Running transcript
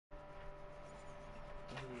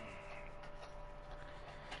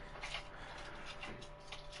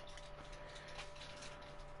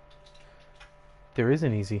There is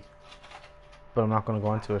an easy, but I'm not going to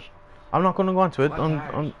go into it. I'm not going to go into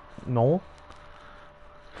it. No.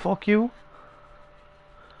 Fuck you.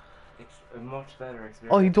 It's a much better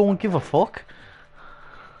experience. I don't give a fuck.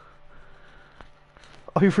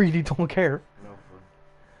 I really don't care. No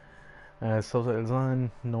fun. Subtitles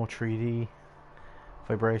on, no 3D,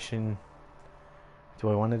 vibration. Do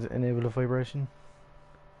I want to enable a vibration?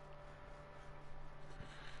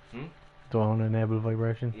 Do I want to enable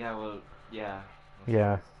vibration? Yeah, well, yeah.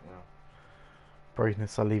 Yeah. You know.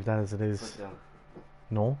 Brightness, I'll leave that as it is. Put down.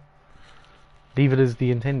 No. Leave it as the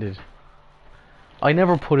intended. I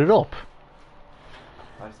never put it up.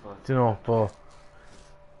 I suppose. Do you know, but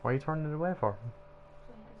why are you turning it away for?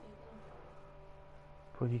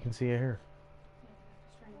 But you can see it here.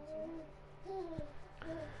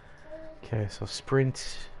 Okay, so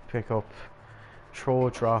sprint, pick up, throw,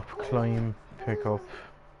 drop, climb, pick up,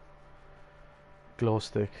 glow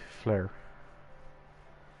stick, flare.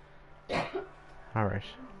 Alright.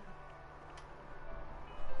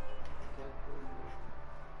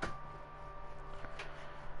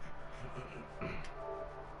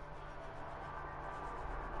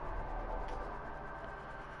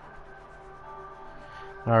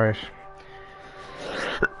 Alright.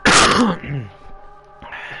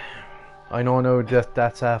 I know now that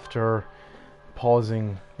that's after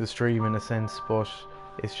pausing the stream in a sense, but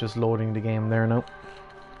it's just loading the game there now.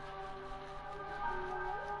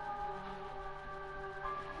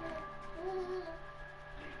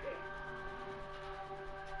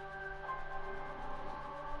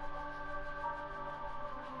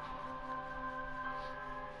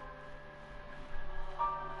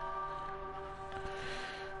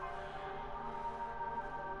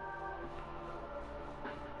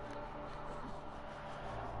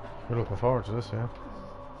 We're looking forward to this, yeah.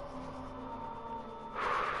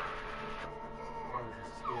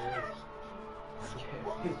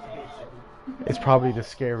 It's probably the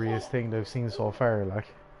scariest thing they've seen so far, like.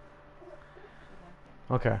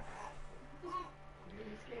 Okay.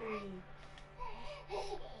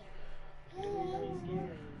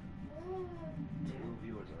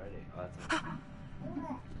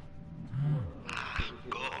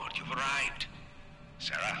 Good, you've arrived.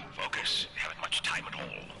 Sarah, focus. You haven't much time at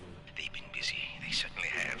all. They've been busy. They certainly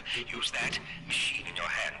have. Use that machine in your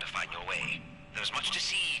hand to find your way. There's much to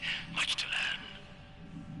see, much to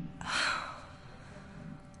learn.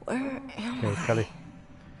 Where am Okay, I? Kelly.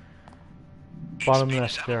 Bottom It's been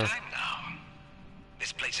left some there. time now.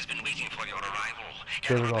 This place has been waiting for your arrival.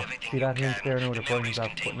 There we Gather go. up everything See that you link can. there now, the The memories buttons I've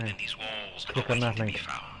contained put in. within these walls Click are on that waiting to link. be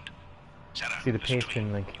found. Sarah, See the there's a paste twin.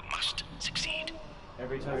 in link. You must succeed.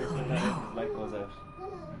 Every time you put that in, the light goes out.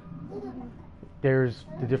 There's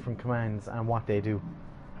the different commands and what they do.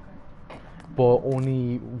 But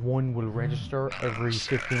only one will register every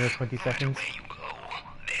 15 or 20 seconds. Where you go,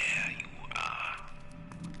 there you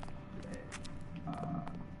are.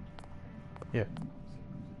 Yeah.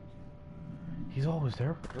 He's always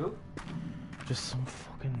there. Who? Just some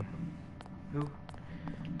fucking... Who?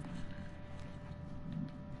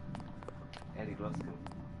 Eddie Gluskin.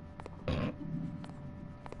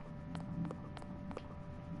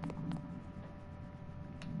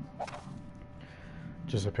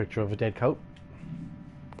 Just a picture of a dead coat.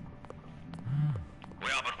 We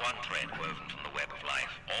are but one thread woven from the web of life.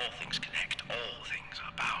 All things connect, all things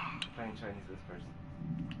are bound. Playing Chinese this person.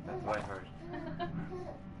 That's what I heard.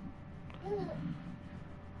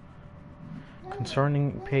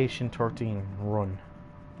 Concerning patient 13, run.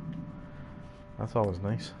 That's always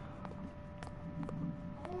nice.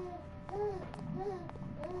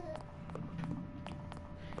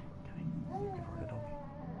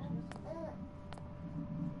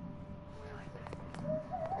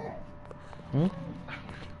 Hmm?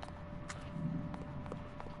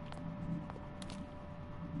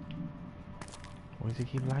 Why does it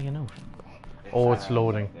keep lagging out? Oh, it's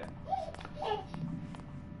loading. Yeah.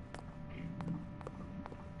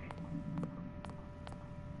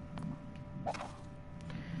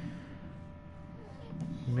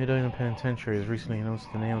 Mid-Island Penitentiary has recently announced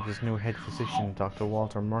the name of its new head physician, Dr.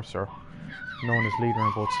 Walter Mercer, known as leader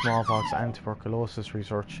in both smallpox and tuberculosis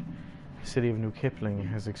research. The city of New Kipling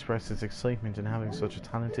has expressed its excitement in having such a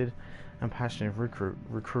talented and passionate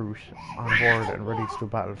recruit on board and ready to do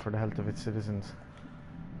battle for the health of its citizens.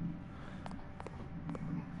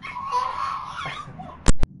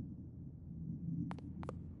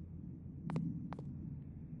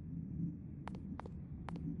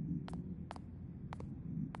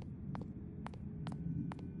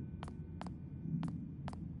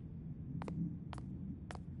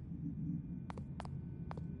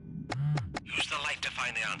 Use the light to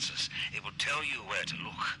find the answers. It will tell you where to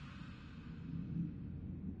look.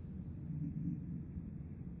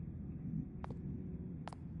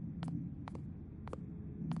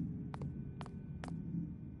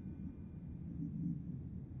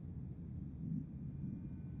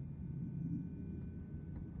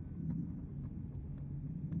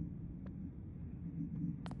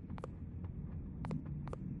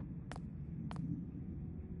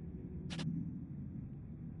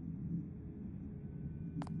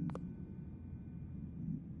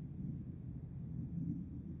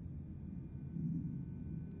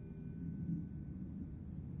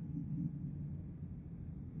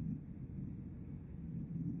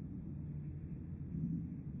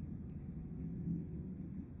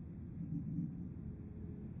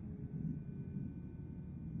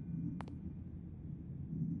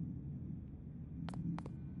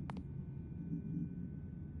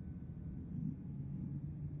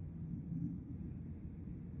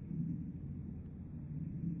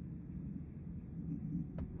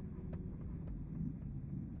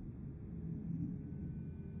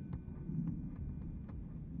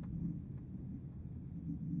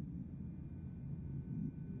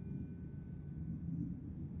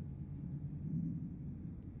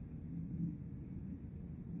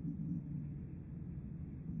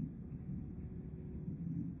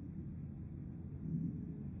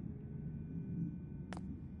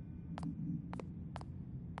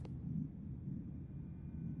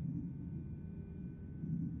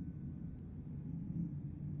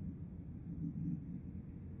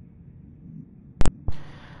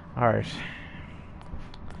 Alright.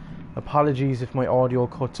 Apologies if my audio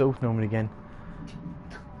cuts out now and again.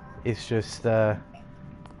 It's just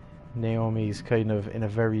Naomi's kind of in a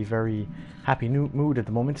very, very happy mood at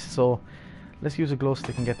the moment, so let's use a glow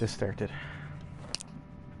stick and get this started.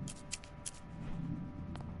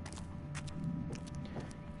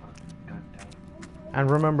 And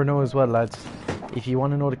remember now as well, lads, if you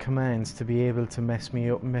want to know the commands to be able to mess me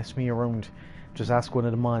around, just ask one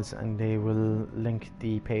of the mods and they will link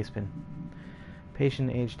the paste bin. Patient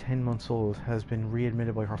aged 10 months old has been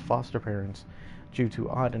readmitted by her foster parents due to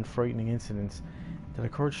odd and frightening incidents that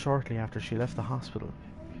occurred shortly after she left the hospital.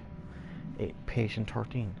 Patient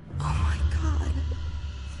 13. Oh my god.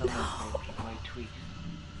 Someone my tweet.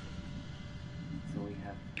 So we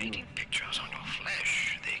have Painting pictures on your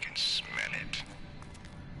flesh. They can smell it.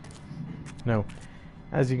 Now,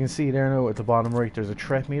 as you can see there now at the bottom right, there's a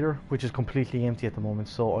threat meter, which is completely empty at the moment,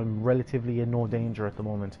 so I'm relatively in no danger at the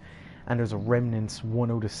moment. And there's a remnants 1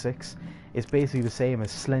 out of 6. It's basically the same as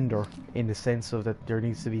Slender in the sense of that there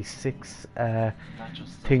needs to be 6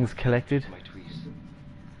 things collected. my tweet.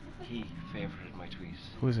 He favorited my tweet.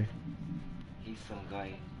 Who is he? He's some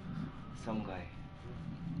guy. Some guy.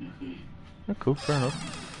 Oh, cool, fair enough.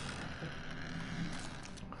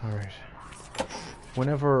 Alright.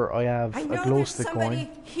 Whenever I have I a know glow there's stick somebody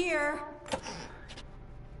going, here.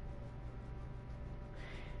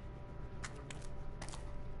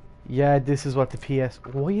 yeah, this is what the PS.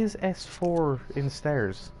 Why is S4 in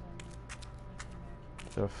stairs?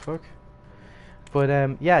 The fuck?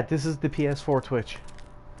 But yeah, this is the PS4 Twitch.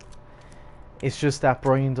 It's just that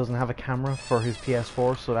Brian doesn't have a camera for his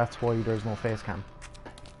PS4, so that's why there's no face cam.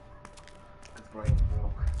 Because Brian's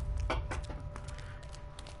broke.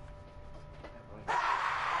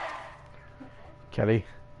 Kelly,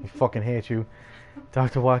 I fucking hate you.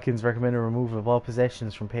 Dr. Watkins recommended removal of all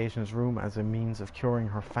possessions from patient's room as a means of curing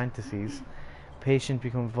her fantasies. Patient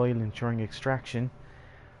becomes violent during extraction.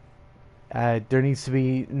 There needs to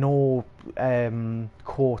be no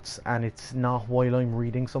quotes, and it's not while I'm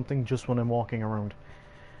reading something, just when I'm walking around.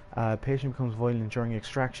 Patient becomes violent during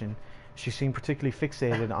extraction. She seemed particularly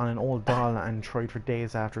fixated on an old doll and tried for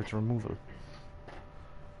days after its removal.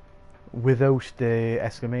 Without the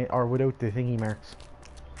without the thingy marks.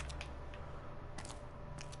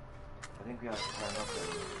 I think we have to turn up there.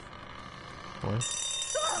 What?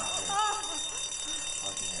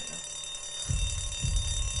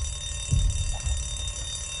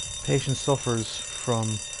 Patient suffers from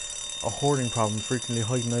a hoarding problem, frequently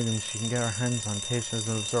hiding items she can get her hands on. Patient has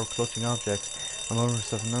been observed clutching objects and uttering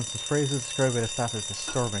stuff in nonsense phrases described by the staff as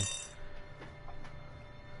disturbing.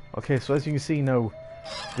 Okay, so as you can see now,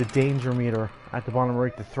 the danger meter at the bottom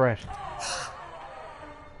right, the threat.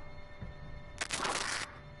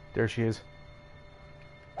 There she is.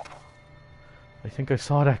 I think I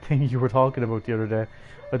saw that thing you were talking about the other day.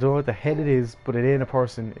 I don't know what the hell it is, but it ain't a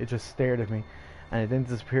person. It just stared at me, and it then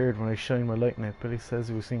disappeared when I shined my light in it. Billy says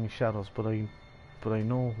he was seeing shadows, but I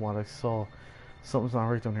know what I saw. Something's not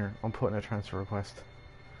right down here. I'm putting a transfer request.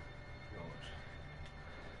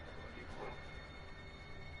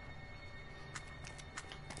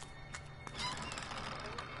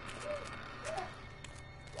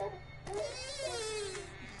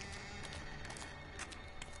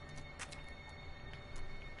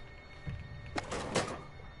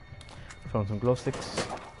 Found some glow sticks.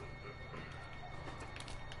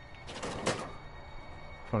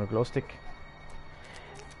 Found a glow stick.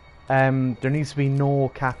 There needs to be no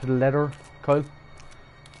capital letter, Kyle.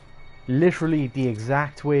 Literally the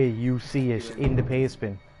exact way you see it in the paste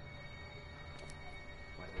bin.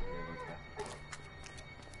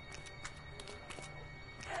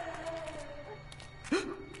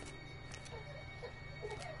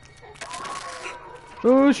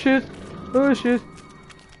 Oh shit! Oh shit!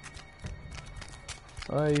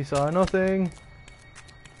 I saw nothing.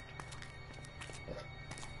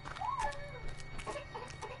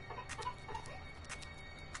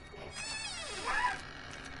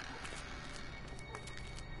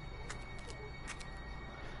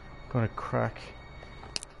 Gonna crack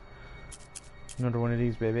another one of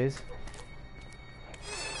these babies.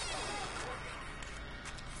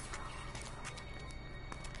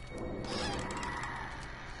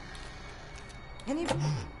 Any... They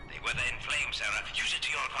weather in flames, Sarah. Use it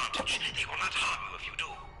to your advantage. They will not harm you if you do.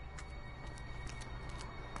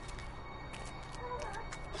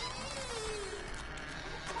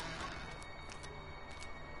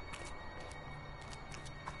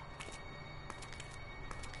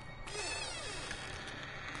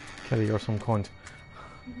 Kelly, you're some cunt.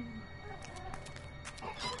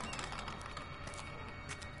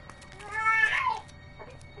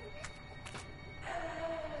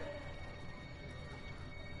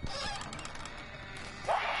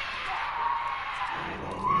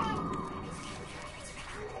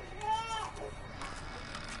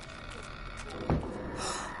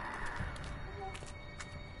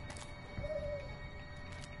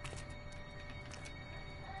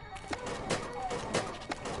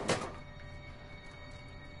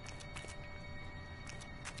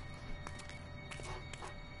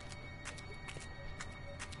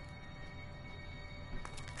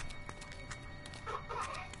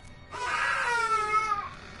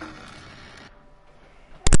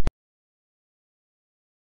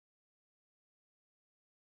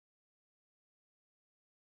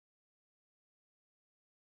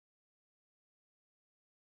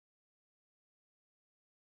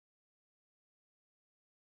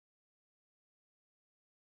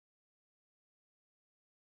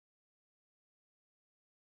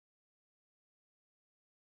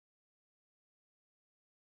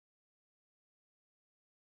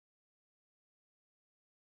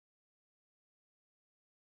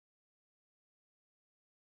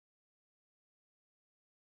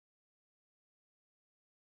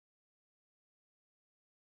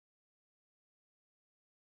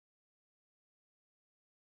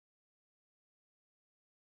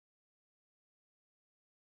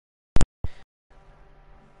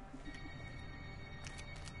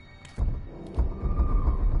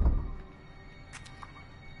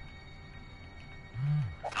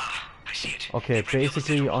 see it. Okay, Every other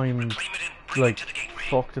basically visual. I'm Reclaim it and bring like it to the gateway.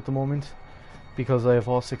 fucked at the moment because I have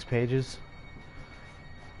all 6 pages.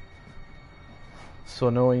 So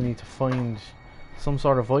now I need to find some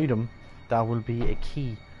sort of item that will be a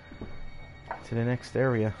key to the next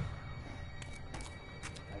area.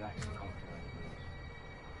 I'd actually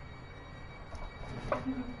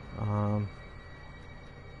come Um,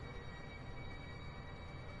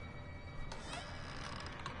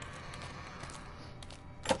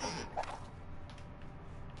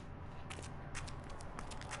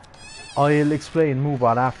 I'll explain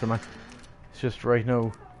Moobot after, man. It's just right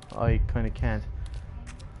now I kind of can't.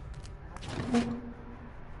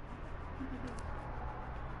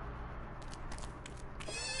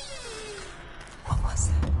 What was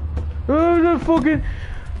that? Oh, the fucking...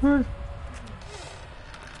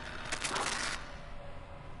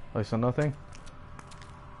 I saw nothing.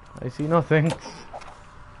 I see nothing.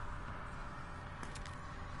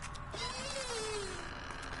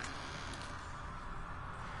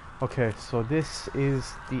 Okay, so this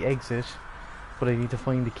is the exit, but I need to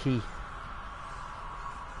find the key.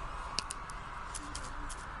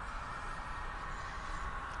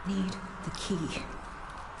 Need the key.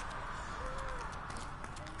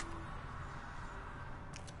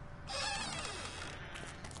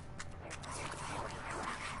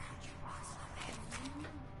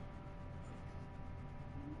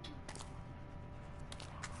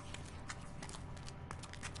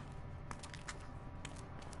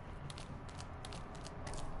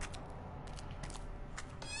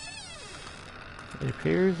 It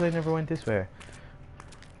appears I never went this way.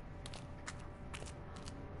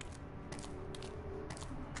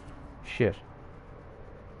 Shit.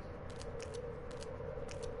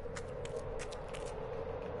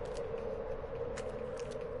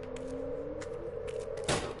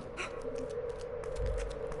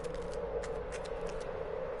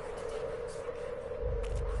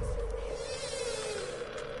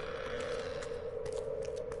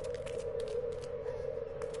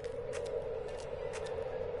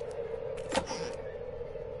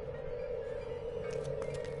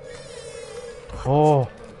 Oh,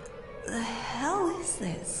 The hell is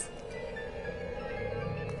this?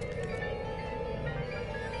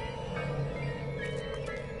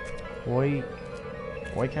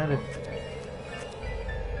 why can't it?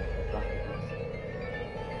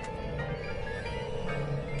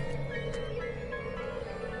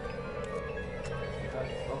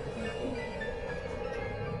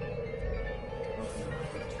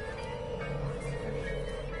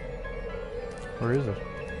 Where is it?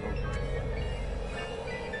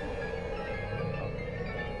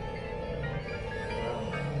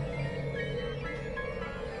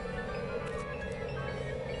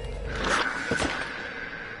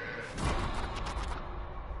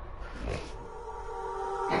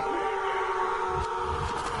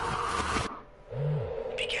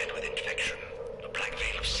 Began with infection, a black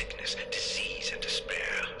veil of sickness, disease, and despair,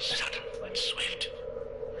 sudden and swift.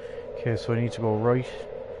 Okay, so I need to go right,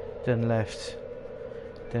 then left,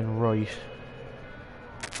 then right.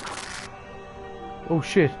 Oh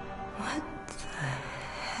shit. What the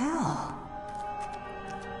hell?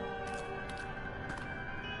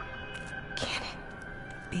 Can it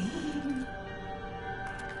be?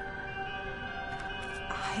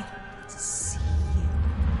 I see you.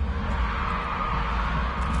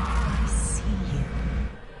 I see you.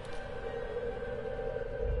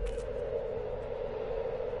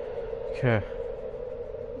 Okay.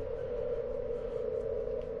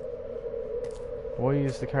 Why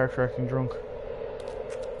is the character acting drunk?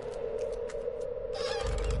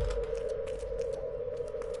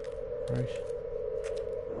 Right.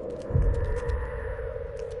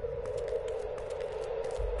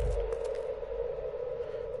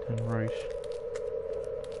 Then right.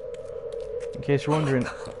 In case you're wondering,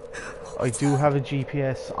 I do have a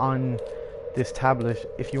GPS on this tablet.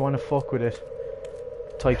 If you want to fuck with it,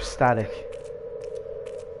 type static.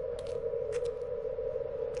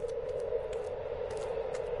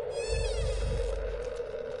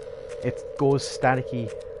 It goes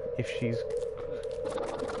staticky if she's...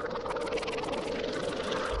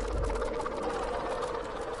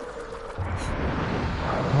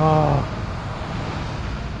 Oh.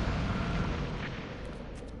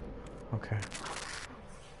 Okay.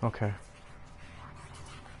 Okay.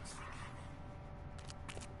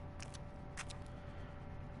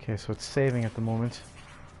 Okay, so it's saving at the moment.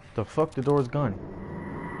 The fuck, the door's gone.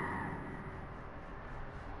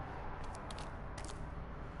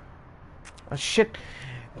 Oh shit!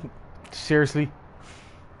 Seriously?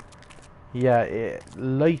 Yeah,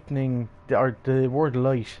 lightning, or the word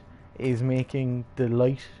light is making the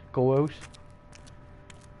light go out.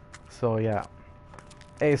 So yeah.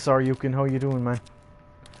 Hey, sorry, Yukon, how you doing, man?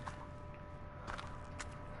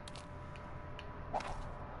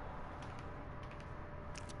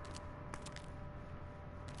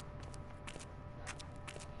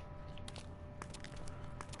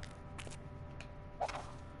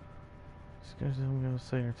 I'm going to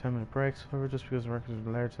say your 10-minute breaks. However, just because the records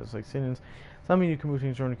are large as like sinnings, does that mean you can move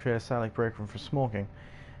things around and create a satellite break room for smoking?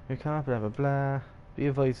 You can't, blah blah blah. Be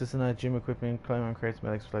advised, this is not gym equipment. Climb on crates,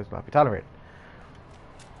 may exercise will not be tolerated.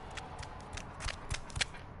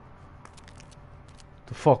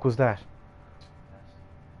 The fuck was that?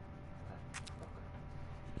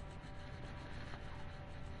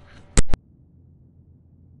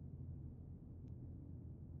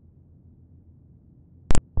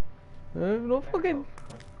 No fucking.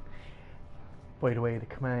 By the way, the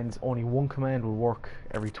commands, only one command will work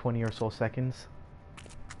every 20 or so seconds.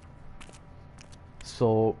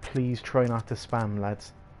 So please try not to spam,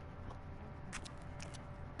 lads.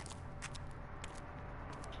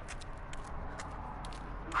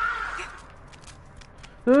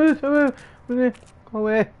 Go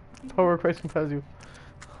away. Power of Christ compels you.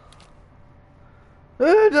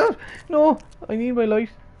 No, I need my light.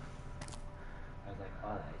 I was like, all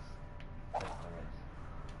right. That's alright.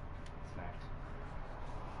 Smart.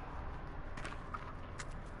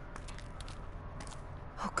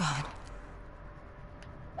 Oh God.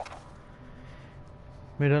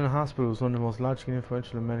 Mellamphy Hospital is one of the most logically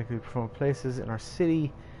influential and medically profound places in our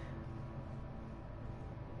city.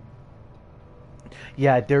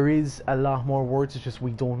 Yeah, there is a lot more words, it's just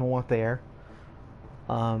we don't know what they are.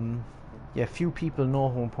 Yeah, few people know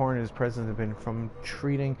how important his presence has been, from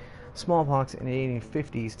treating smallpox in the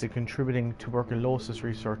 1850s to contributing tuberculosis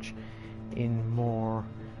research in more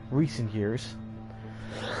recent years.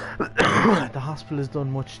 The hospital has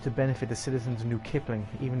done much to benefit the citizens of New Kipling.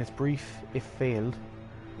 Even its brief, if failed,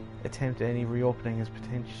 attempt at any reopening has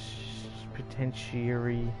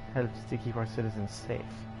potentially helped to keep our citizens safe.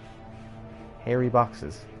 Hairy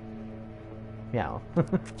boxes. Meow.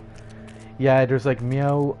 Yeah, there's like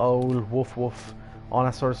meow, owl, woof woof, all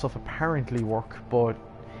that sort of stuff apparently work, but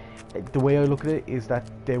the way I look at it is that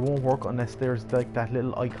they won't work unless there's like that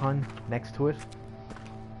little icon next to it.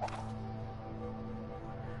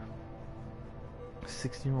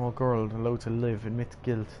 16-year-old girl allowed to live, admits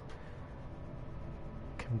guilt,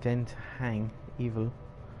 condemned to hang, evil.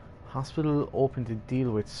 Hospital open to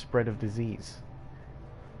deal with spread of disease.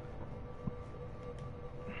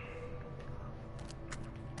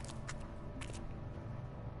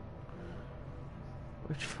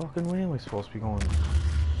 Which fucking way am I supposed to be going?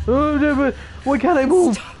 Oh, why can't I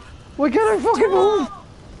move? Why can't I fucking move?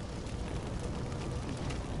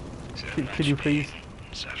 Can you please?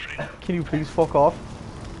 Can you please fuck off?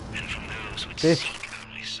 Bitch.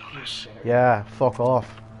 Yeah, fuck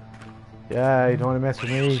off. Yeah, you don't want to mess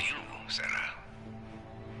with me.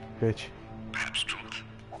 Bitch. Perhaps truth,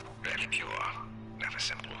 rarely pure, never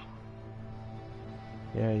simple.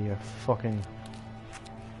 Yeah, you fucking...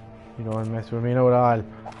 You don't want to mess with me, no at all. Is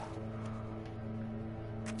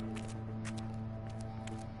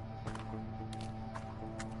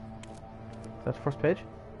that the first page?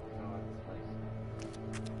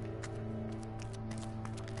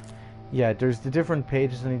 Yeah, there's the different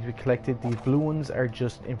pages that need to be collected. The blue ones are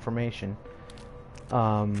just information.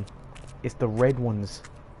 It's the red ones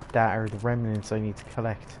that are the remnants I need to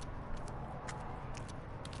collect.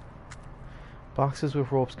 Boxes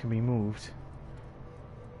with ropes can be moved.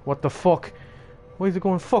 What the fuck? Why is it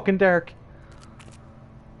going fucking dark?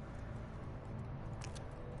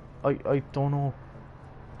 I don't know.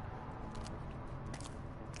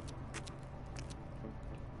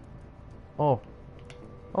 Oh.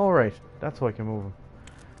 Alright, that's why I can move them.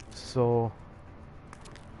 So...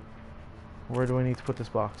 Where do I need to put this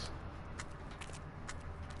box?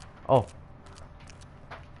 Oh.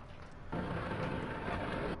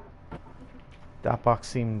 That box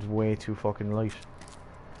seemed way too fucking light.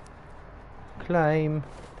 Climb.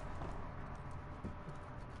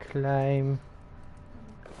 Climb.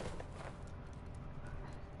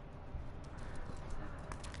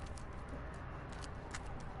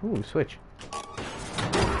 Ooh, switch.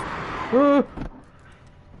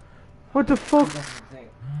 What the fuck?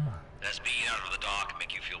 Does being out of the dark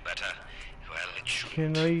make you feel better? Well, it should.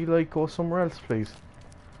 Can I, like, go somewhere else, please?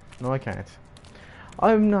 No, I can't.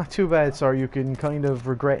 I'm not too bad, sir. You can kind of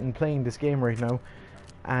regretting playing this game right now.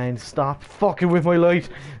 And stop fucking with my light.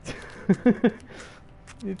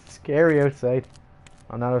 It's scary outside.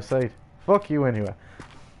 I'm not outside. Fuck you anyway.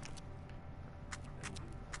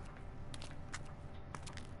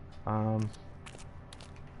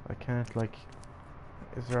 I can't, like...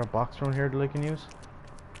 Is there a box around here that I can use?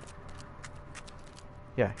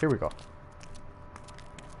 Yeah, here we go.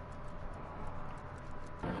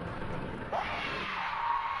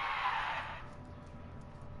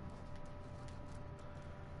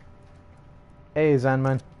 Hey,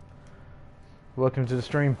 Zanman. Welcome to the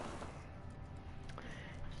stream.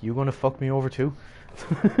 You gonna fuck me over too?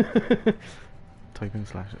 Type in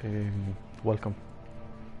slash welcome.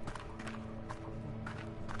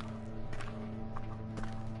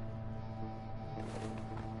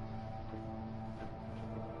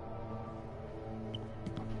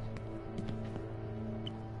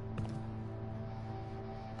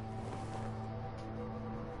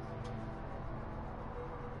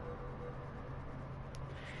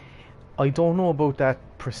 I don't know about that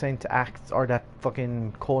percent act or that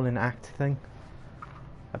fucking colon act thing.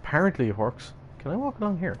 Apparently it works. Can I walk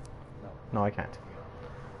along here? No, I can't.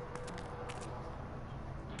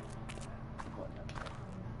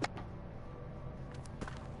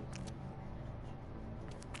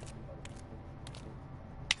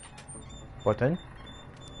 What then?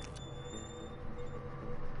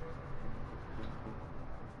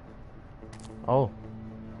 Oh.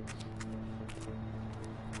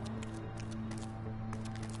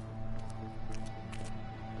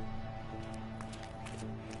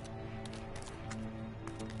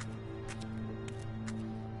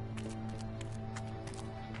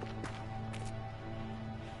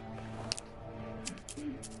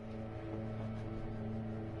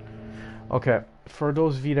 Okay, for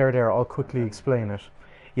those of you that are there, I'll quickly explain it.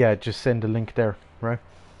 Yeah, just send a link there, right?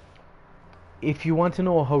 If you want to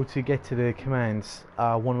know how to get to the commands,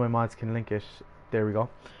 one of my mods can link it. There we go.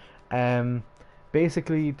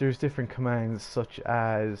 Basically, there's different commands such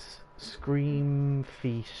as scream,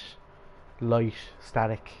 feet, light,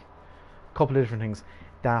 static, a couple of different things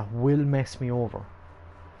that will mess me over.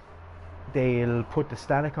 They'll put the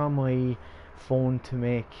static on my phone to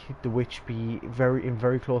make the witch be in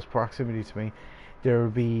very close proximity to me. There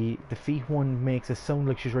will be the feet one makes it sound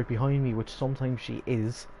like she's right behind me, which sometimes she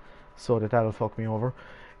is, so that'll fuck me over.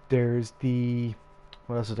 There's the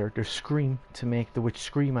what else is there? There's scream to make the witch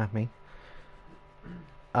scream at me.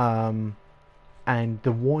 And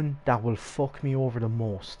the one that will fuck me over the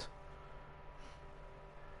most,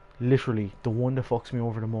 literally the one that fucks me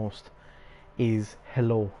over the most, is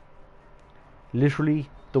hello. Literally,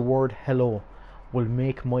 the word hello will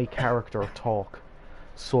make my character talk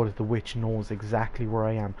so that the witch knows exactly where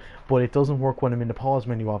I am. But it doesn't work when I'm in the pause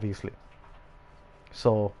menu, obviously.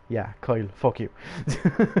 So, yeah, Kyle, fuck you.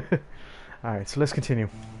 Alright, so let's continue.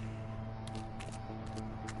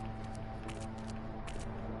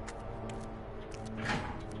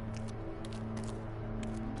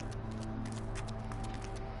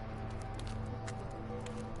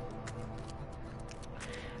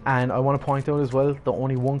 And I want to point out as well that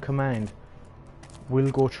only one command will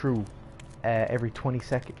go through every 20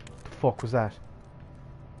 seconds. The fuck was that?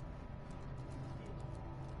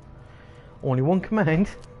 Only one command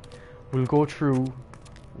will go through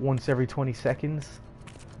once every 20 seconds.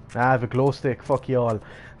 I have a glow stick, fuck y'all.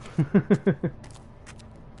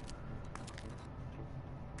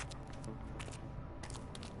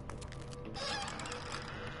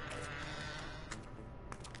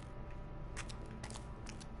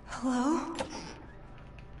 Hello?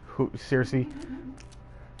 Who, seriously?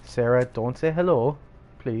 Sarah, don't say hello,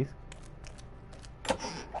 please.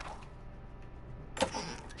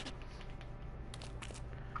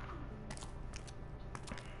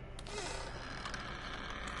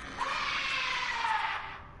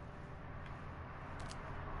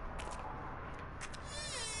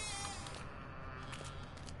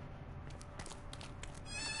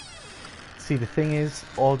 See, the thing is,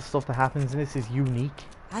 all the stuff that happens in this is unique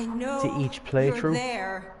I know to each playthrough. you're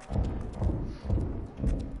there.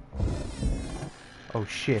 Oh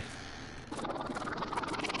shit.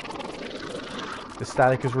 The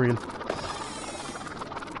static is real.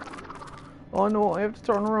 Oh no, I have to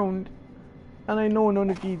turn around. And I know none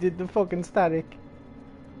of you did the fucking static.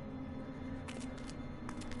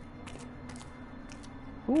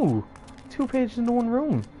 Ooh, 2 pages in one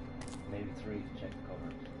room. Maybe 3 to check the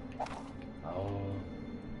covers. Oh.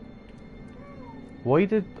 Why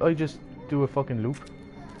did I just do a fucking loop?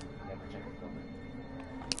 Never check the cover.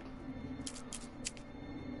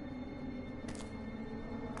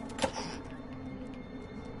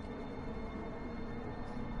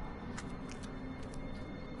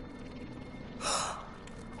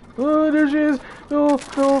 Oh, there she is! No,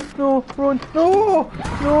 no, no, run! No!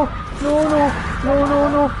 No! No, no! No, no,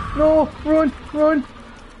 no! No! Run! Run!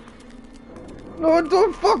 No,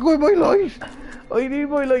 don't fuck with my life! I need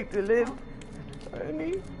my life to live. I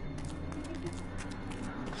need...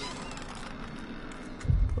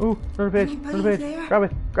 Ooh, another page, Anybody another page. there? Grab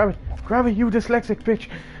it, grab it, grab it, you dyslexic bitch.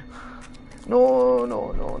 No,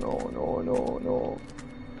 no, no, no, no, no, no.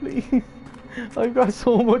 Please. I've got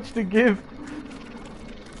so much to give.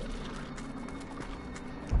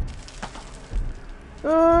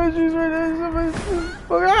 Oh, she's right there.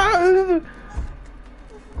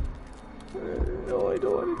 No, I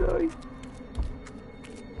don't want to die.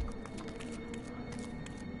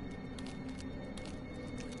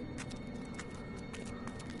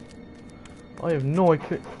 I have no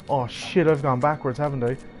idea. Oh shit, I've gone backwards, haven't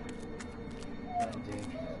I?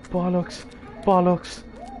 Bollocks, bollocks,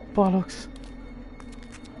 bollocks.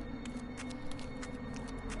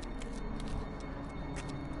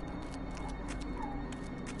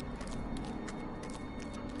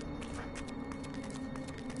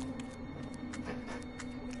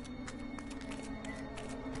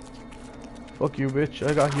 Fuck you, bitch.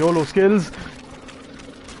 I got YOLO skills.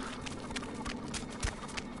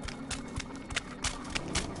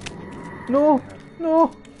 No,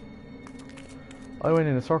 no. I went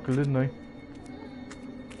in a circle, didn't I?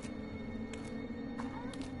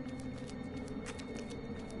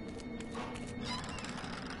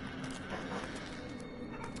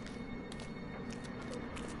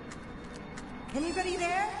 Anybody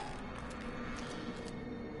there?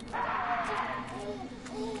 Ah!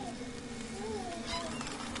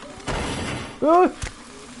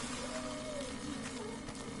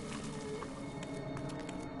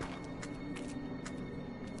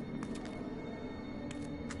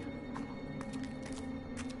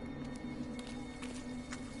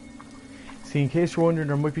 See, in case you're wondering,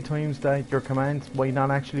 there might be times that your commands might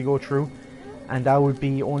not actually go through, and that would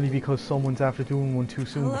be only because someone's after doing one too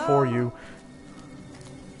soon before you.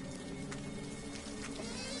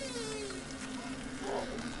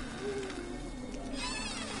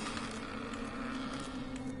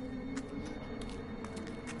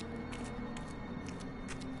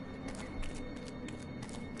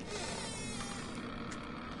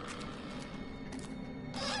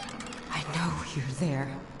 I know you're there.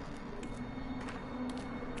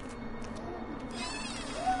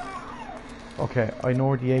 Okay, I know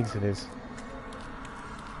where the exit is.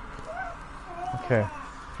 Okay,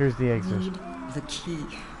 here's the exit. Need the key.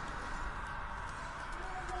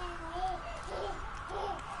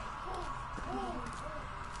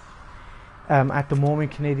 At the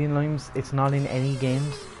moment, Canadian Limes, it's not in any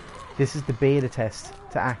games. This is the beta test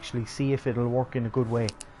to actually see if it'll work in a good way.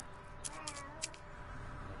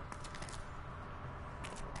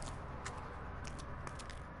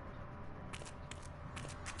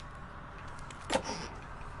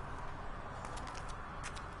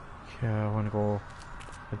 Yeah, I want to go.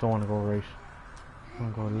 I don't want to go right. I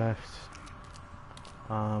want to go left.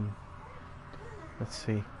 Let's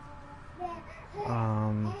see.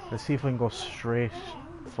 Let's see if I can go straight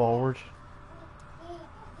forward.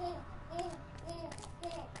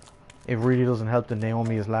 It really doesn't help that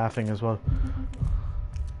Naomi is laughing as well.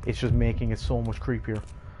 It's just making it so much creepier.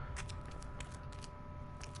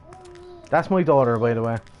 That's my daughter, by the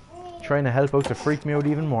way. Trying to help out to freak me out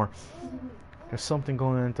even more. There's something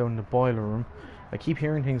going on down in the boiler room. I keep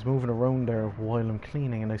hearing things moving around there while I'm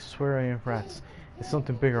cleaning, and I swear I have rats. It's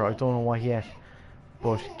something bigger, I don't know what yet.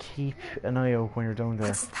 But keep an eye out when you're down there.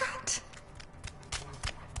 What's that?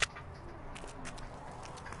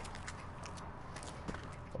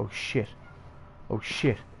 Oh shit. Oh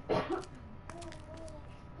shit.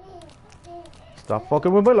 Stop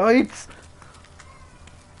fucking with my lights!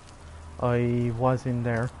 I was in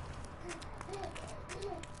there.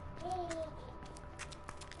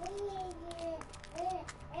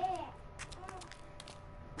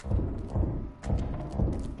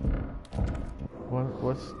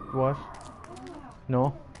 What?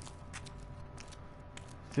 No.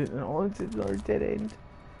 Oh, it's our dead end.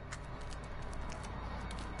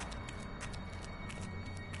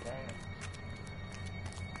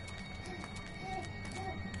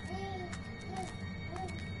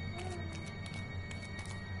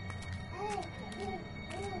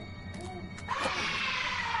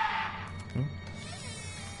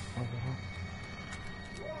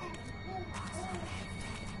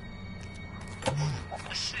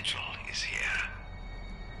 A sigil is here.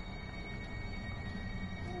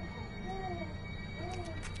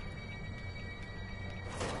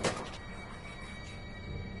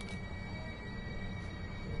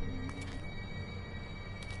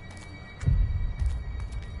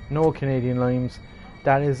 No, Canadian Limes.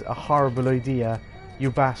 That is a horrible idea,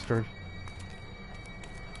 you bastard.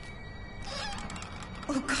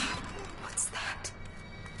 Oh God, what's that?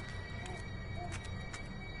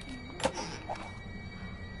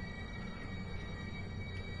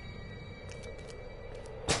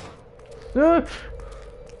 Ah!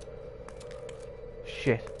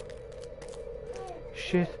 Shit.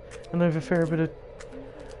 Shit. And I have a fair bit of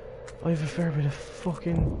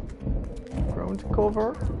fucking ground to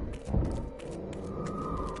cover.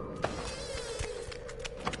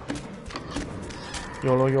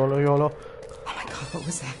 YOLO, YOLO, YOLO. Oh my god, what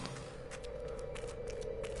was that?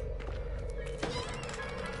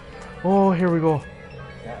 Oh, here we go.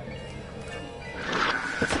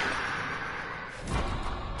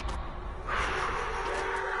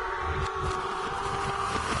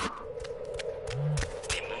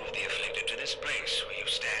 They moved the afflicted to this place where you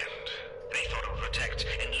stand. They thought it would protect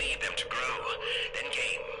and lead them to grow. Then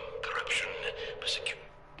came corruption, persecution.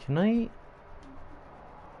 Can I?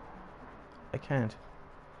 I can't.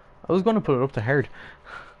 I was gonna put it up to hard.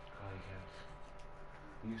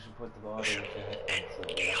 You should put the ball into your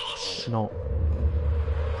headphones. No.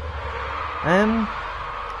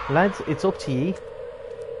 Lads, it's up to ye.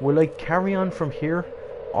 Will I carry on from here,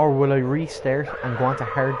 or will I restart and go on to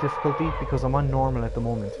hard difficulty because I'm on normal at the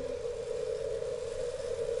moment?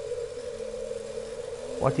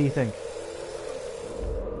 What do you think?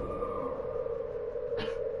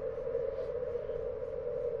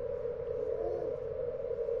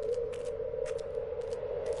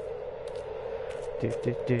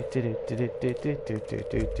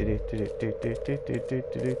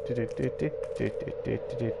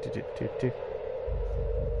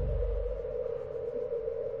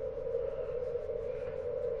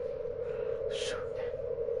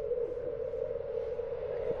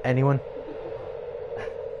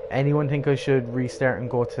 Anyone think I should restart and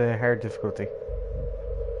go to hard difficulty?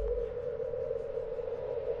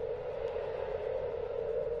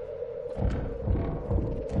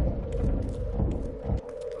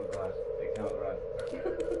 Oh god, they can't run.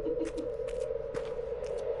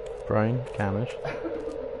 Brian, Camish.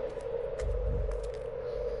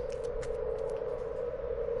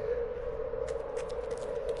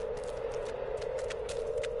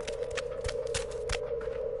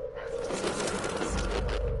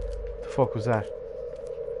 The fuck was that?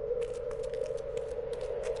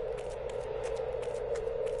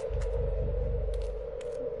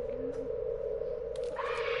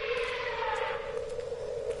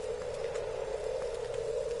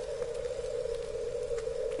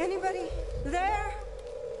 Anybody there?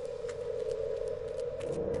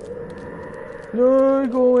 No,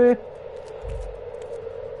 go away.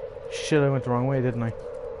 Shit, I went the wrong way, didn't I?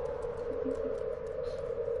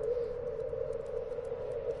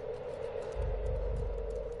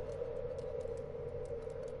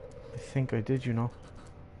 I think I did, you know.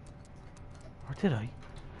 Or did I?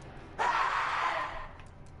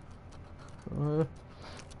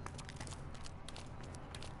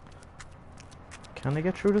 Can I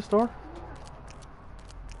get through this door?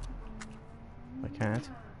 I can't.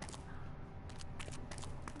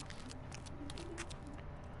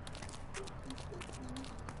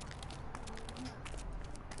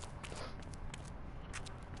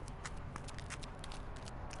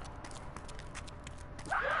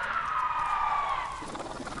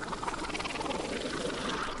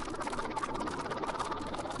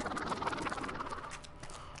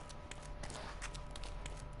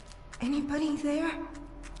 Anybody there?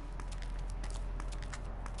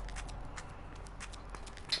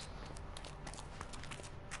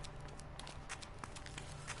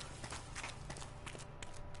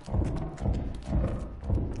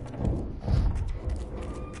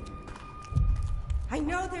 I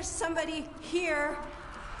know there's somebody here.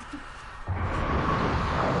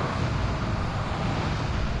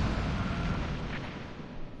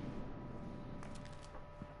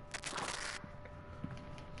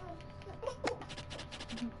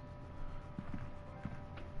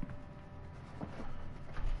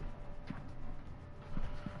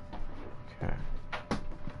 Okay.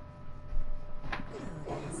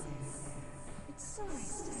 It's so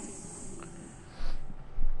nice.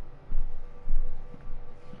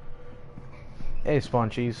 Hey, Spawn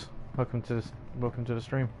Cheese. Welcome to the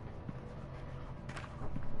stream.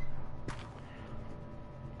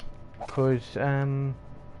 Could Brian,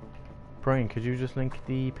 could you just link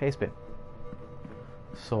the paste bin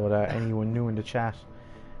so that anyone new in the chat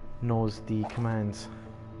knows the commands?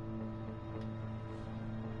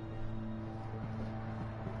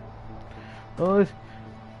 Oh,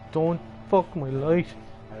 don't fuck my light.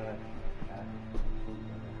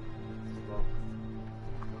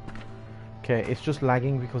 Okay, it's just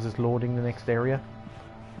lagging because it's loading the next area.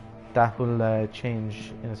 That will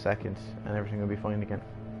change in a second and everything will be fine again.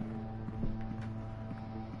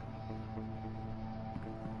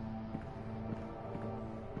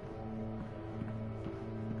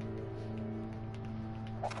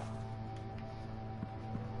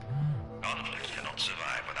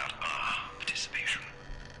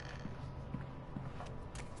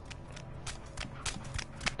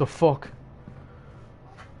 The fuck?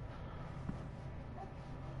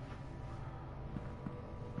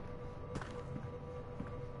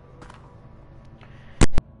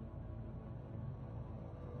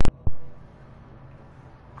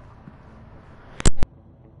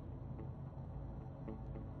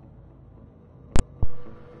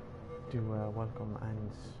 Do welcome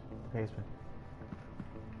and basement.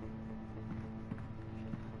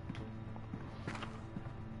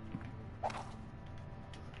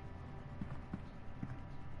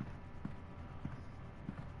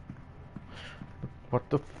 What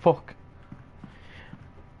the fuck?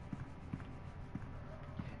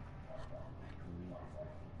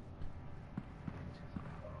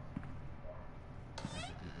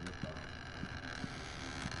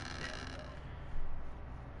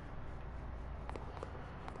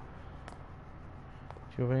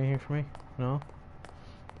 Do you have anything for me? No?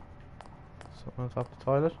 Something on top of the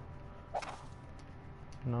toilet?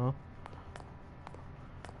 No?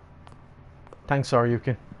 Thanks,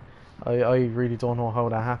 Saryukin. I really don't know how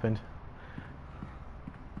that happened.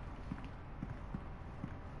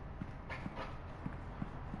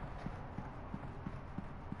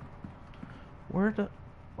 Where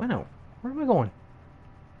now? Where am I going?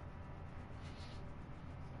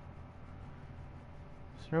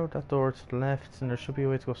 So out that door to the left, and there should be a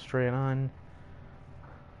way to go straight on.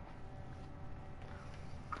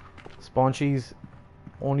 Spawn cheese,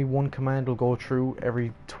 only one command will go through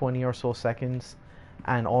every 20 or so seconds.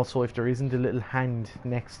 And also, if there isn't a little hand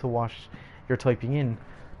next to what you're typing in,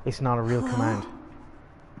 it's not a real command.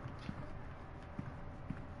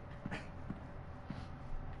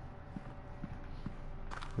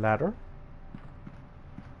 Ladder.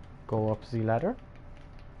 Go up the ladder.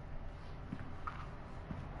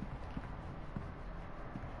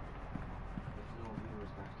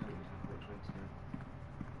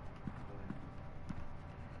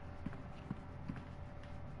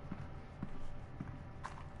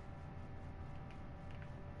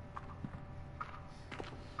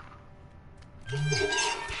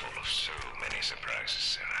 Full of so many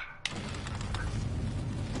surprises, Sarah.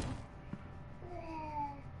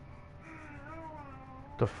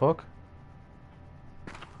 The fuck?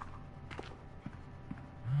 I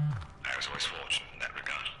was always fortunate in that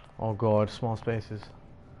regard. Oh god, small spaces.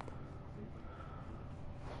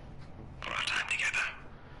 For our time together.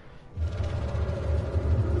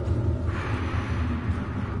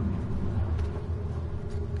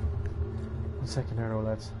 One second there, though,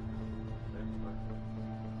 lads.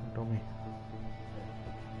 Dummy.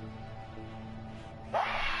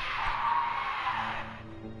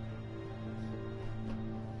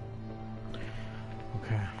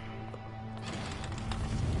 Okay.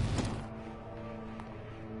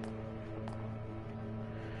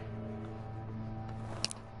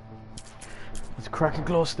 Let's crack a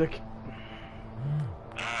glow stick.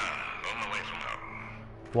 Home away from home.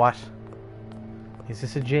 What? Is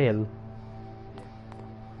this a jail?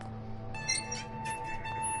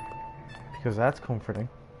 Because that's comforting.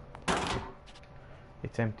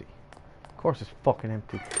 It's empty. Of course it's fucking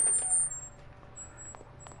empty.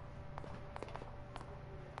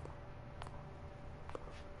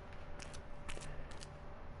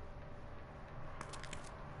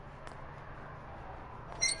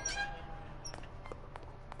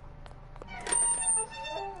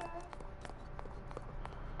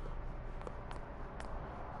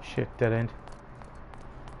 Shit, dead end.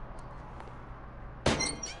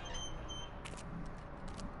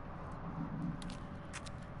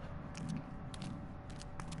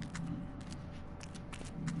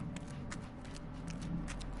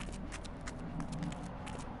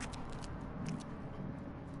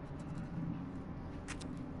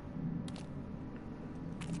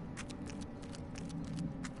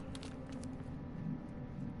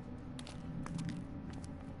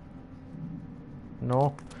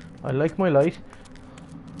 No, I like my light.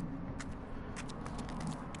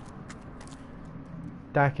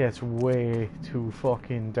 That gets way too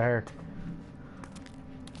fucking dark.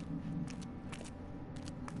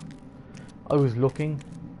 I was looking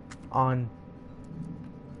on...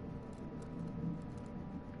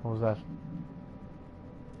 What was that?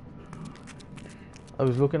 I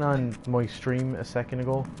was looking on my stream a second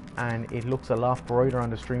ago, and it looks a lot brighter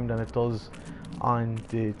on the stream than it does on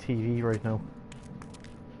the TV right now.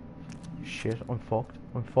 Shit, I'm fucked.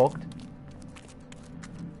 I'm fucked.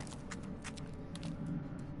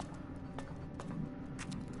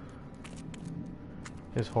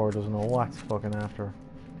 This whore doesn't know what's fucking after.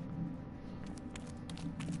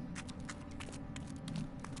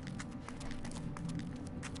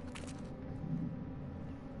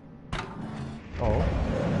 Oh.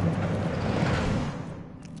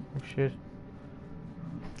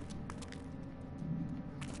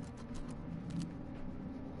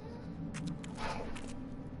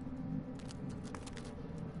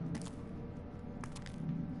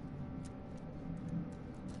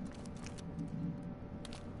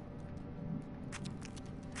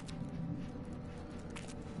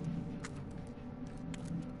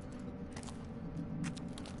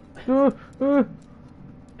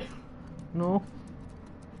 No.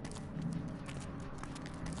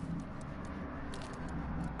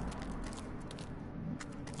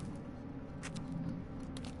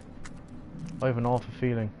 I have an awful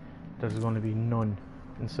feeling there's going to be none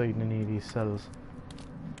inside any of these cells.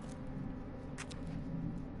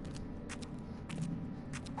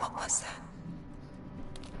 What was that?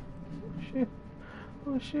 Shit.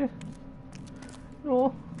 Oh shit.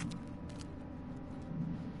 No.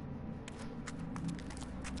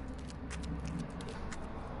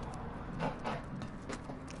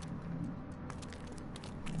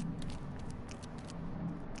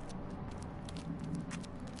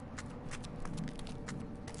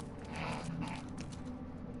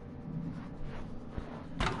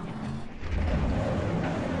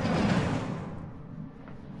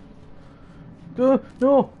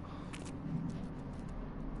 No!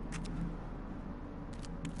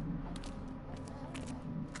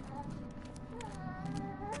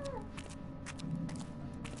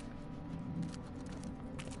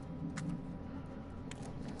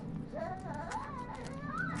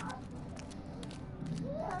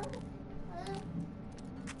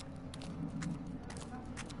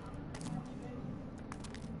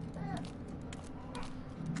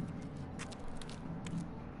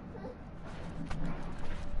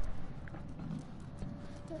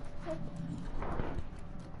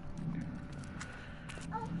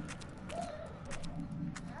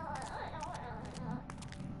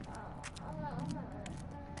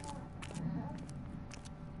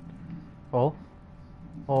 Oh.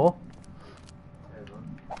 Oh.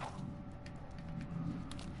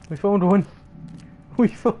 We found one. We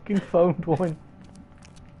fucking found one.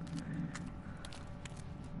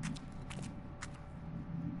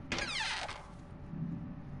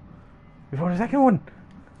 We found a second one.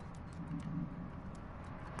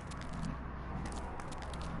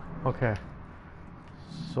 Okay.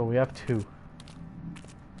 So we have two.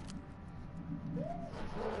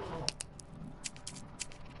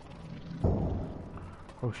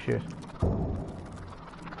 Oh shit.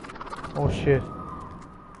 Oh shit.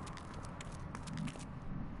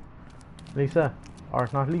 Lisa. Or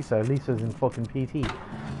not Lisa, Lisa's in fucking PT.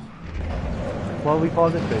 What do we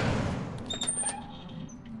call this bitch?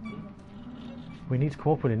 We need to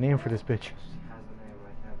come up with a name for this bitch. She has a name,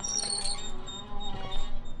 I can't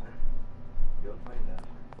find it. You'll find that.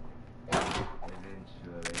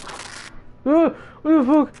 Eventually. What the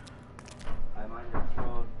fuck? I'm on your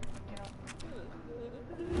throne.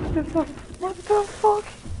 What the fuck? What the fuck?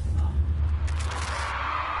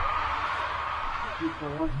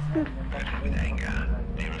 Driven with anger,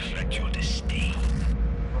 they reflect your disdain.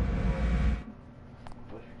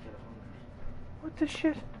 What the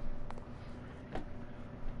shit?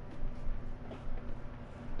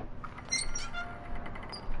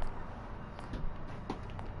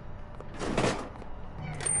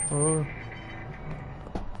 Oh.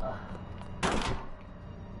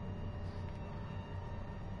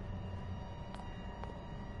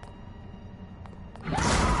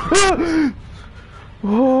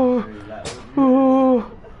 Oh. Oh.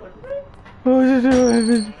 What is it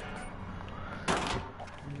doing?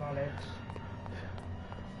 Knowledge.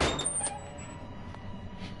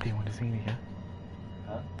 Do you want to see me, yeah?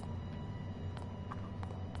 Huh?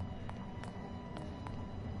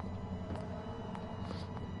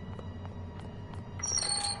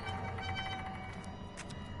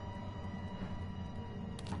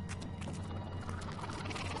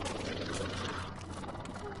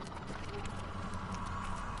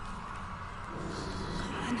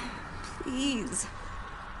 Please.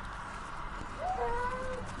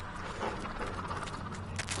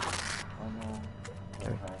 Oh no.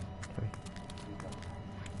 Okay. Okay. Okay.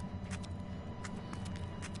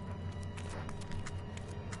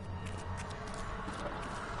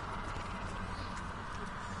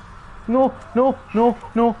 No, no, no,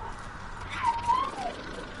 no.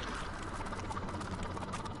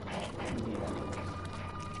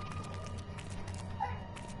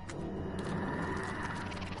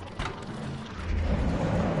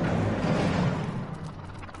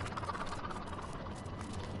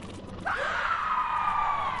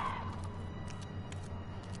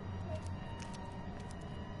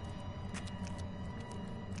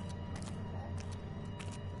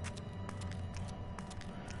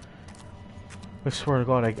 I swear to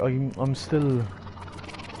God, I'm still.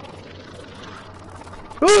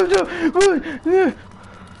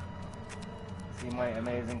 See my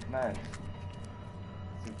amazing command.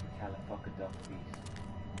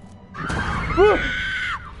 Supercalifragilisticexpialidocious.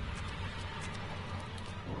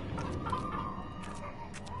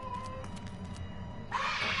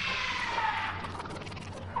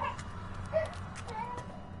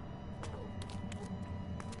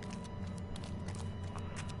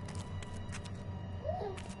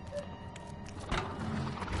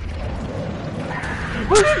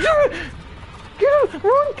 What are you doing? Get out!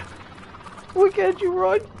 Run! Why can't you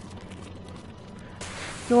run?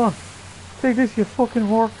 Come on. Take this, you fucking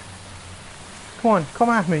whore. Come on, come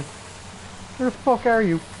at me. Where the fuck are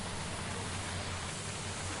you?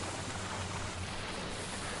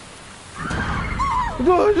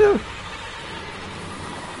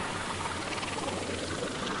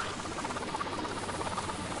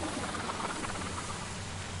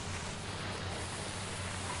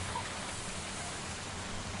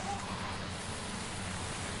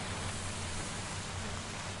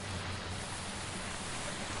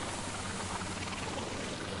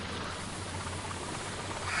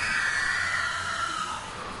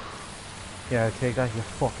 Yeah, take that, you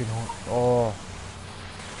fucking whore. Oh.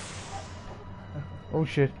 Oh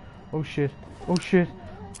shit. Oh shit. Oh shit.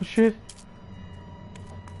 Oh shit.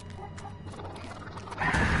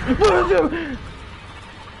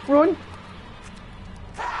 Run!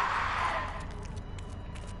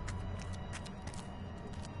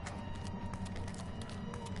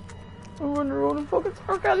 I'm running around in fucking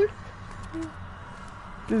circles.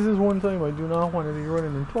 This is one time I do not want to be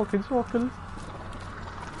running in fucking circles.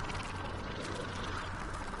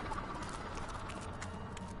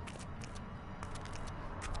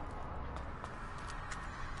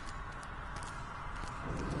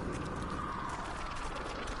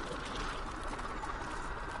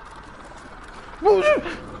 Bullshit!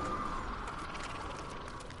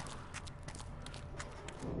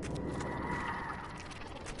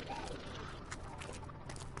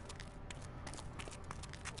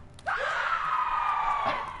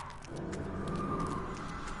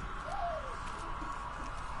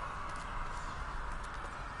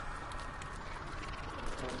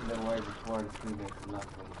 The word before the 3 days is not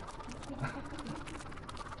good.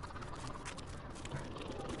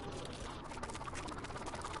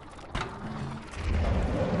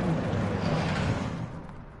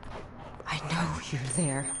 I know you're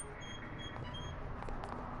there.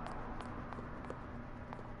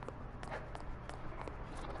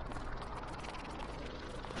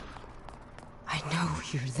 I know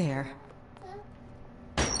you're there.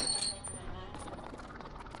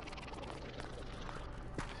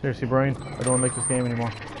 Seriously, Brian, I don't like this game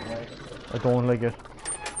anymore. I don't like it.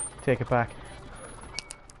 Take it back.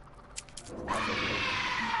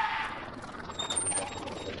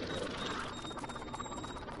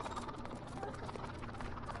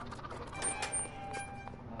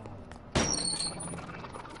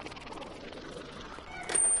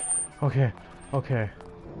 Okay, okay,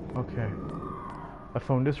 okay. I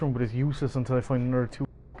found this room, but it's useless until I find another 2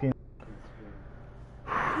 fucking...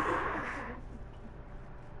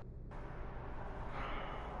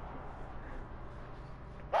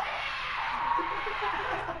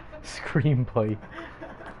 Screenplay.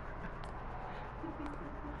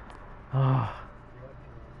 Ah.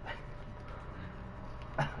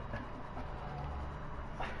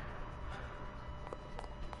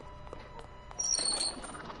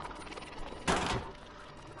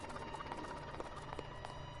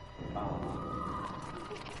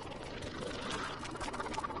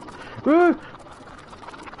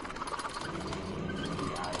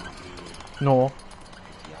 No.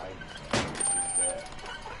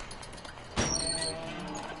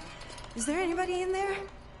 Is there anybody in there?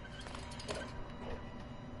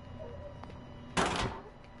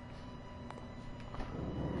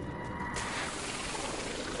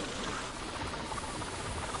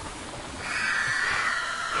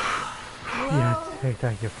 Yeah, take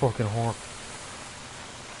that, you fucking whore.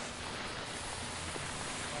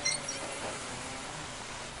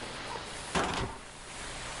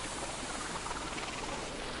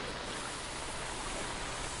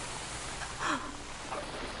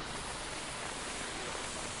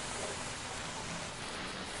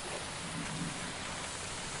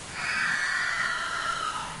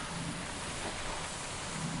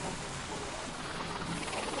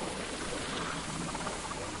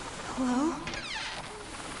 Hello?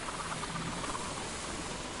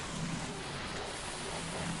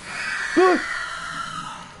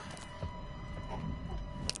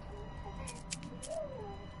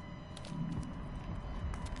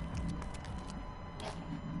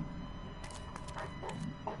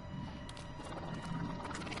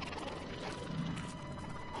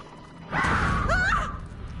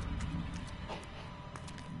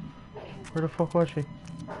 Where the fuck was she?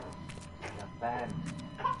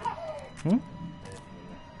 Hmm?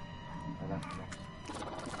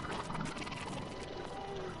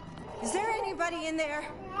 Is there anybody in there?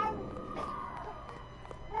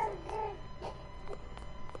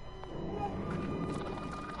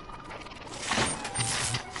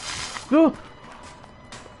 No!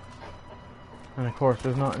 And of course,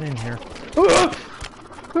 there's nothing in here.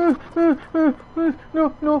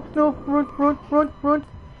 No, no, no, run, run, run, run.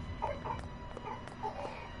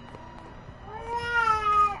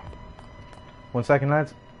 One second,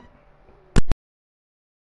 lads.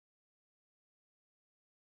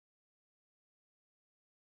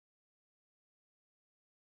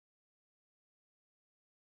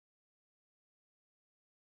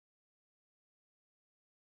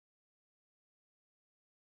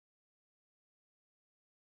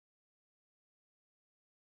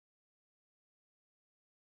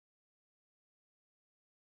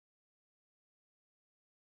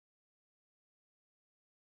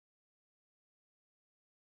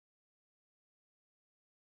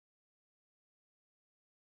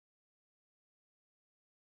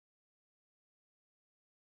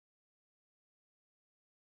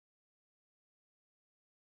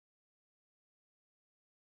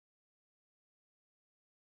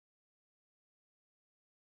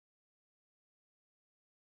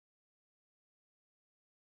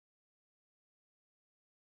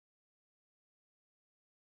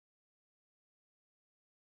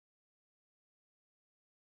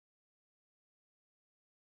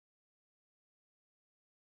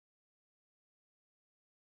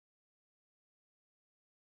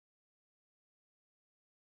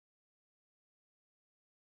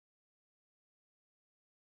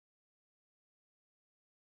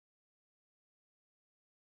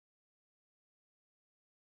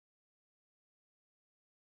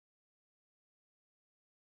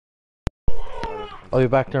 I'll be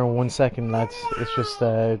back there in 1 second, lads. It's just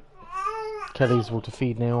Kelly's about to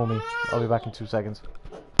feed Naomi. I'll be back in 2 seconds.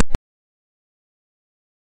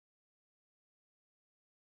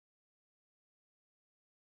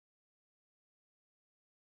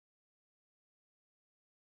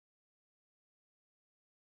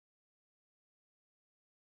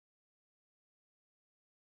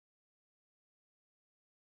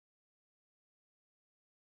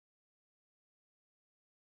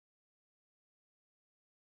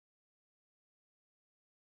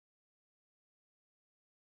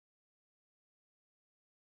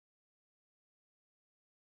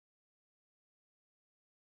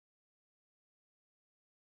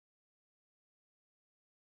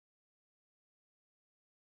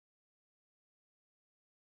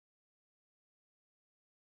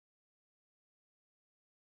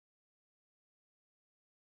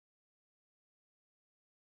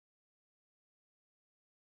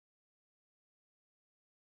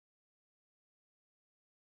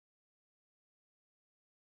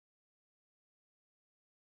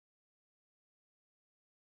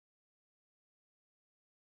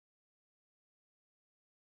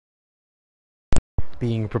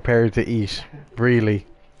 Being prepared to eat, really.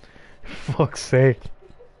 Fuck's sake.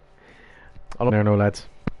 I don't know, lads.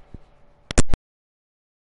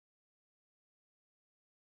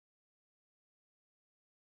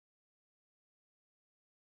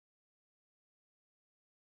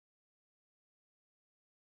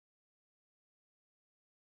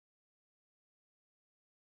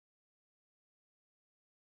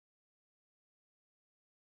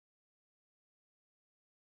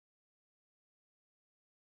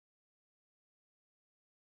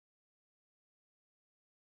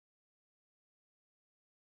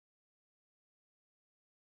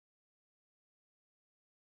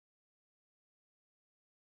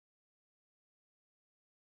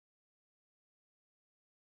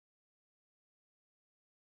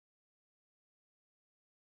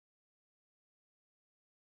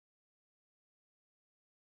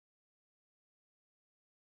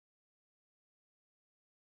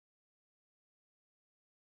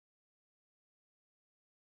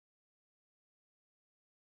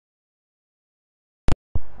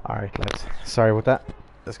 Alright, lads. Sorry about that.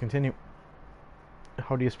 Let's continue.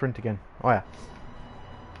 How do you sprint again? Oh, yeah.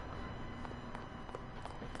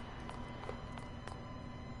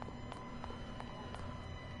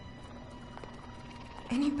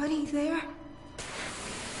 Anybody there?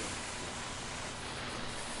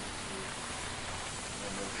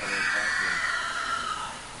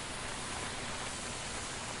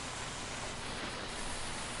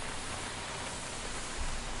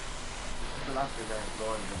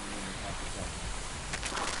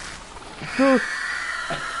 Dude.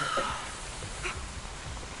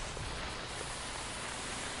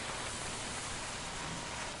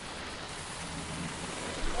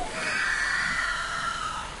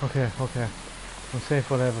 Okay, okay. I'm safe,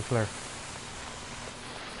 whatever, Claire.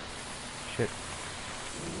 Shit.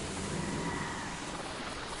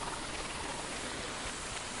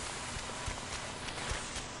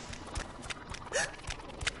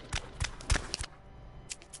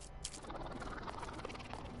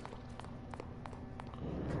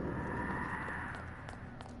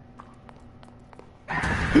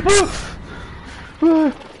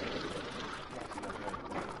 I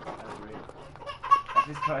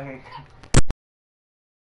just trying.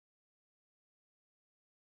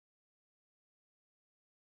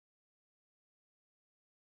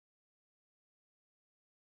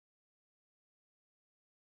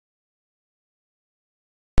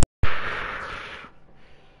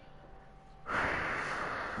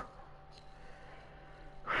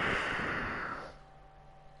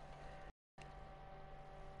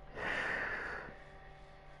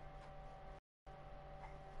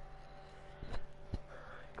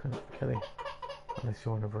 Kelly, unless you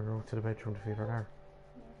want to bring her out to the bedroom to feed her there.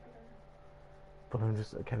 But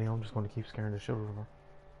Kelly, I'm just going to keep scaring the shit out of her.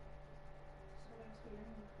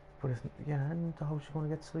 But isn't, yeah, and how's she going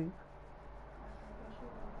to get sleep?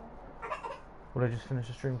 Will I just finish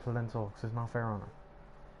the stream till then, so? Because it's not fair on her.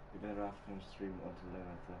 You better off finish streaming until then,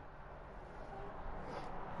 I'd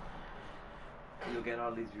say. You'll get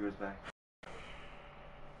all these viewers back.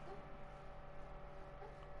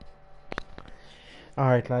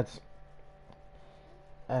 Alright, lads.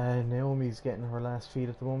 Naomi's getting her last feed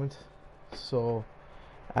at the moment. So,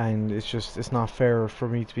 and it's not fair for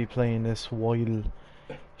me to be playing this while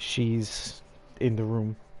she's in the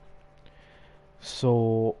room.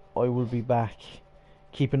 So, I will be back.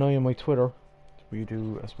 Keep an eye on my Twitter. We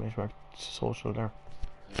do !social there.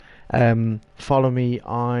 Follow me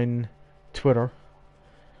on Twitter.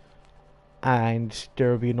 And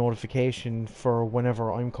there will be a notification for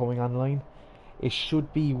whenever I'm coming online. It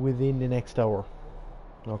should be within the next hour.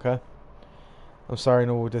 Okay? I'm sorry,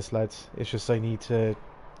 no, with this, lads. It's just I need to...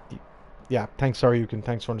 Yeah, thanks for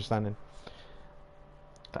understanding.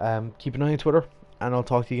 Keep an eye on Twitter, and I'll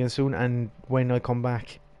talk to you again soon. And when I come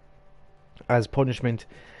back, as punishment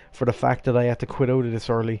for the fact that I had to quit out of this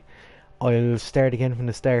early, I'll start again from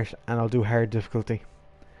the start, and I'll do hard difficulty.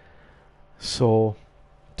 So,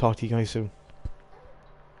 talk to you guys soon.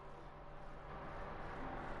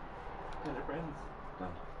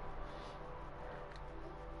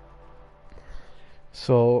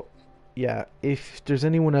 So, yeah, if there's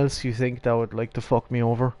anyone else you think that would like to fuck me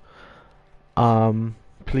over,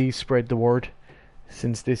 please spread the word,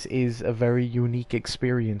 since this is a very unique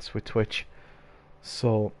experience with Twitch.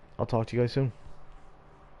 So, I'll talk to you guys soon.